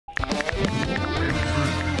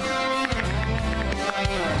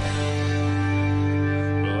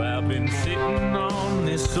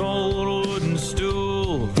this old wooden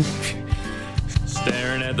stool,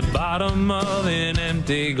 staring at the bottom of an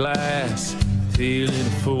empty glass, feeling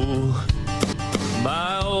a fool.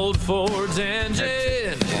 My old Ford's engine,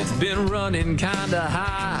 it's been running kinda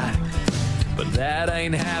high, but that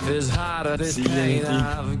ain't half as hot as this pain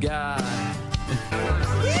I've got. Got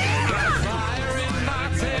fire in my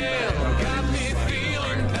tail, got me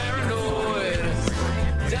feeling paranoid.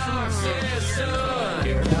 Doc says, son,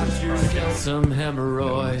 you got yourself some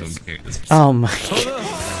hemorrhoids. Oh my god.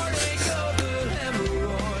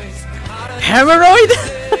 Hemorrhoid?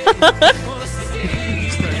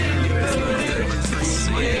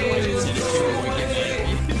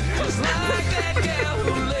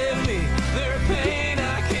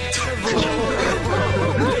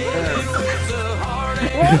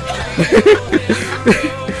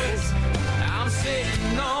 I'm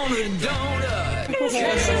sitting on a donut.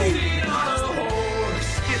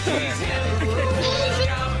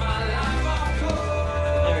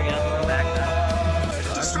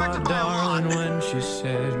 My darling, when she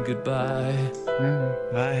said goodbye.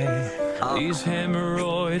 Bye. These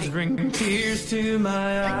hemorrhoids bring tears to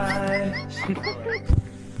my eyes.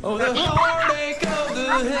 Oh, the heartache of the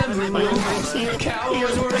hemorrhoids.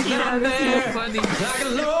 Cowards worse than there. Like a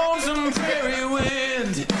lonesome prairie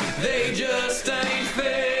wind. They just ain't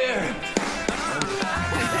fair.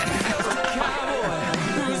 Cowboy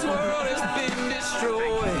whose world has been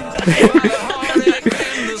destroyed by the heartache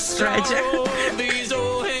and the sorrow of these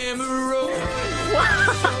old hemorrhoids.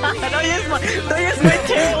 Don't use my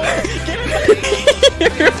tail! Give me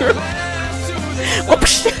what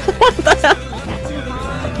the hell?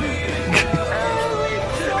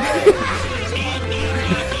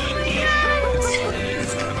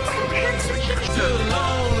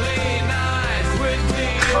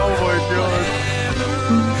 Oh my god.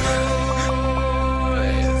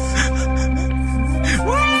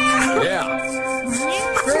 Yeah.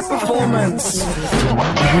 Great performance.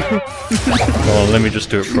 Oh, let me just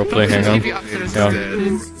do it properly. Hang on. No,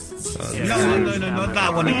 not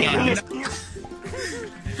that one again.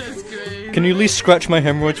 Can you at least scratch my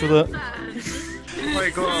hemorrhoids with it? Oh my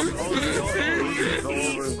god.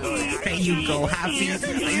 There you go, happy. Are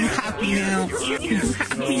you happy now? Are you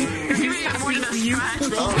happy? Are you happy?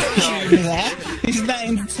 Is that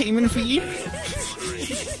entertainment for you?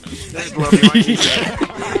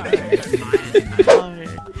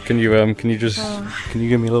 Can you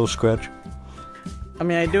give me a little scratch? I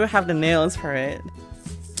mean, I do have the nails for it.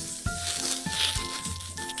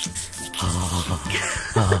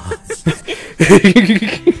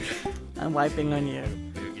 I'm wiping on you.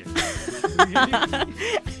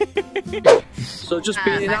 So just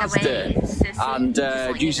being in Asda and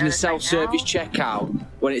using a self-service checkout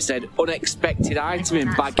when it said unexpected item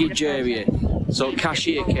in baggage area. So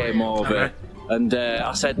cashier came over and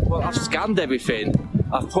I said, well, I've scanned everything.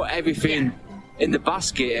 I've put everything in the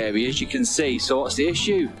basket area, as you can see, so what's the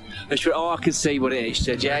issue? And she went, oh, I can see what it is. She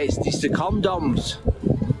said, yeah, it's the condoms.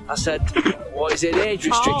 I said, what is it, an age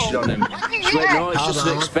restriction on them? She went, no, it's just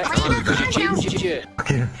unexpected because you changed it.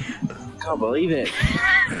 Can't believe it.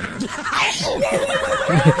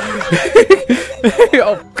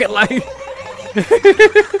 Oh, get like.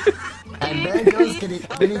 And there goes getting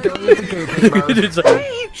into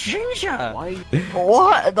Hey, Ginger!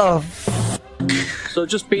 What the f? So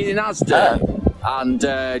just being in Asda and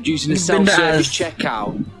using a self-service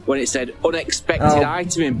checkout when it said unexpected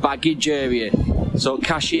item in baggage area. So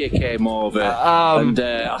cashier came over and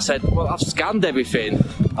I said, well, I've scanned everything.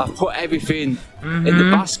 I've put everything in the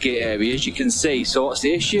basket area, as you can see, so what's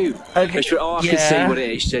the issue? And she went, oh, I can see what it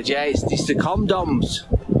is. She said, yeah, it's the condoms.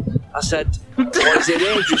 I said, what is it, an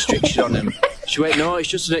age restriction on them? She went, no, it's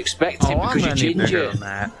just unexpected because you changed it.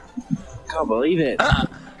 Can't believe it.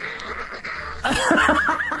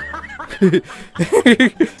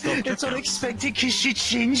 It's unexpected because she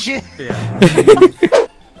changed it.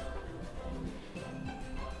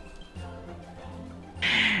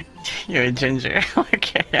 You're a ginger.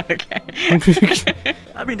 Okay.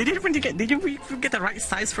 I mean, did you get the right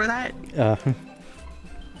size for that?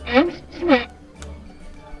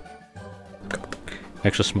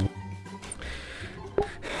 Extra small.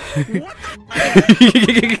 What?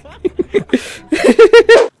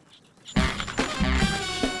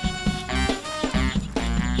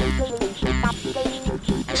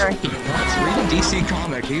 Read a DC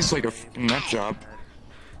comic, he's like a nut job.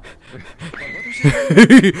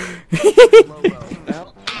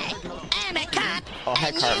 Oh,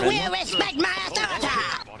 hi, Cartman. You will respect my authority.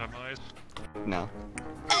 No.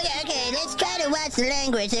 Okay, let's try to watch the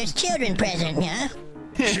language. There's children present, yeah?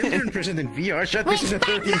 Children present in VRChat, this is a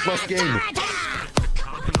 13+ game.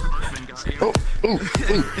 You will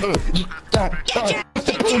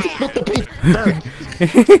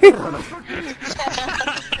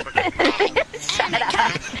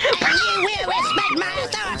respect my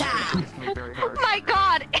authority. Oh my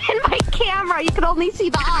god, in my camera you can only see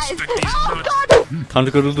the eyes. Oh god! Time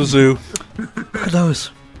to go to the zoo. Look at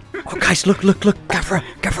those. Oh guys, look. Gather up.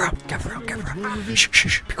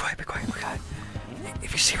 Shh. Be quiet.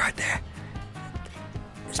 If you see right there,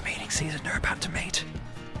 it's mating season, they're about to mate.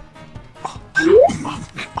 Oh.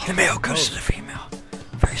 The male goes to the female.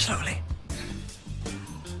 Very slowly.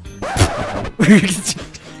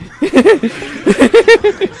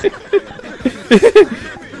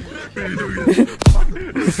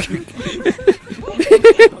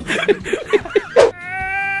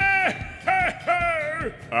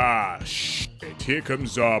 Ah, shit. Here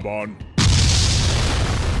comes Zarbon.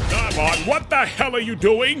 Zarbon, what the hell are you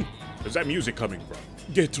doing? Where's that music coming from?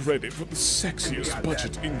 Get ready for the sexiest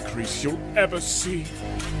budget increase you'll ever see.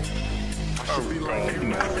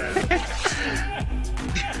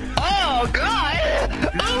 Oh, God!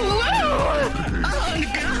 Oh,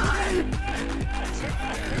 God!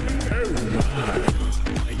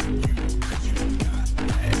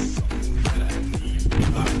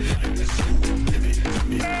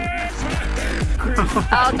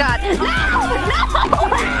 Oh god.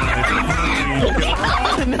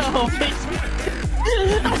 No!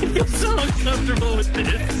 I feel so uncomfortable with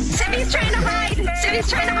this. Simi's trying to hide in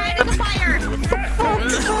the fire!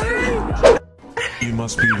 You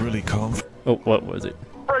must be really confident. Oh, what was it?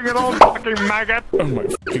 Bring it on, fucking maggot! Oh my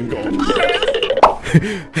fucking god.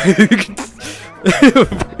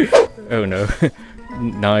 Oh no.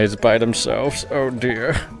 Knives by themselves. Oh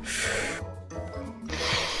dear.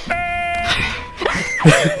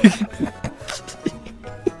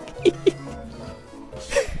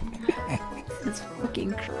 Jesus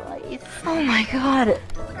fucking Christ. Oh my god.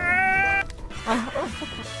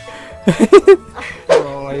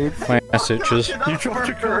 My ass itches. You dropped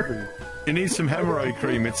your Kirby. You need some hemorrhoid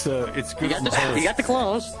cream. It's good. You got the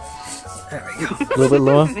claws. There we go. A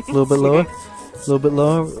little bit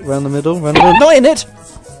lower. Around the middle. Not in it!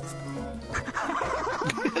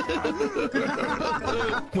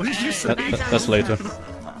 What did you say? That's later.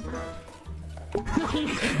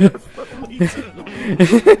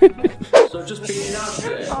 So just being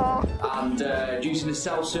out there and using the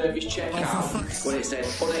self-service checkout when it said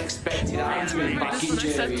unexpected item back in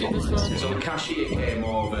Germany. So the cashier came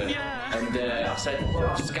over and I said,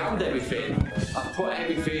 I scanned everything. I put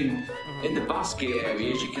everything in the basket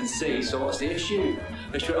area, as you can see. So what's the issue?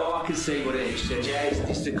 And she went, oh, I can see what it is. She said, yeah,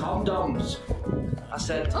 it's the condoms. I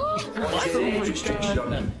said, what's the age restriction on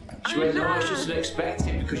them? She went, no, it's just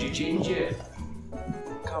unexpected because you're ginger.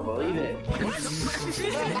 Can't believe it.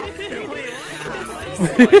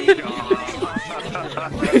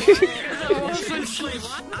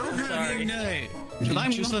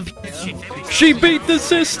 She beat the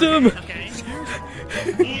system!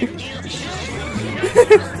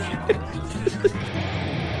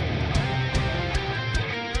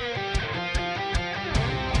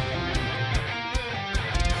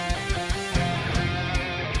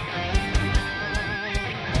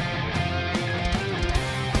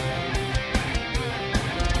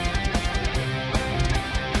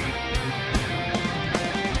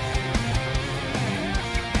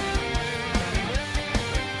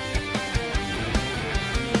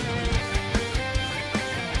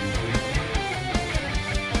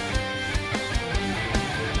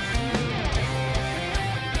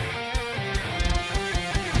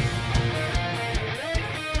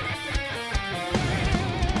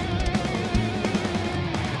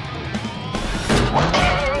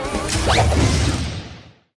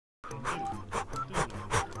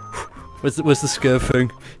 Where's the scare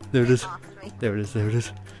thing? There it is. There it is.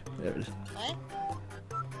 What?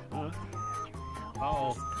 Oh.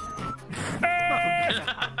 Oh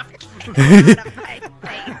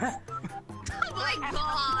my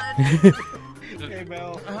god! Hey,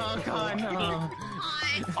 Mel. Oh god, no.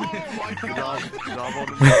 Oh my god.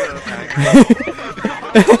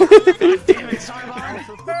 Damn it, Zarbon!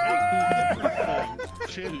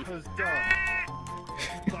 Chin has done.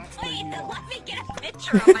 Wait, let me get a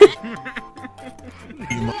picture of it!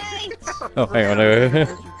 Oh, hang on.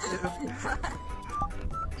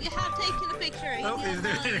 You have taken a picture. Oh, he's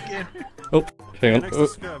doing it again. Oh, hang on. Next to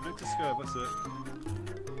Scurb, that's it.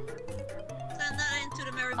 Send that into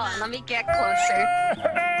the mirror. Oh, let me get closer.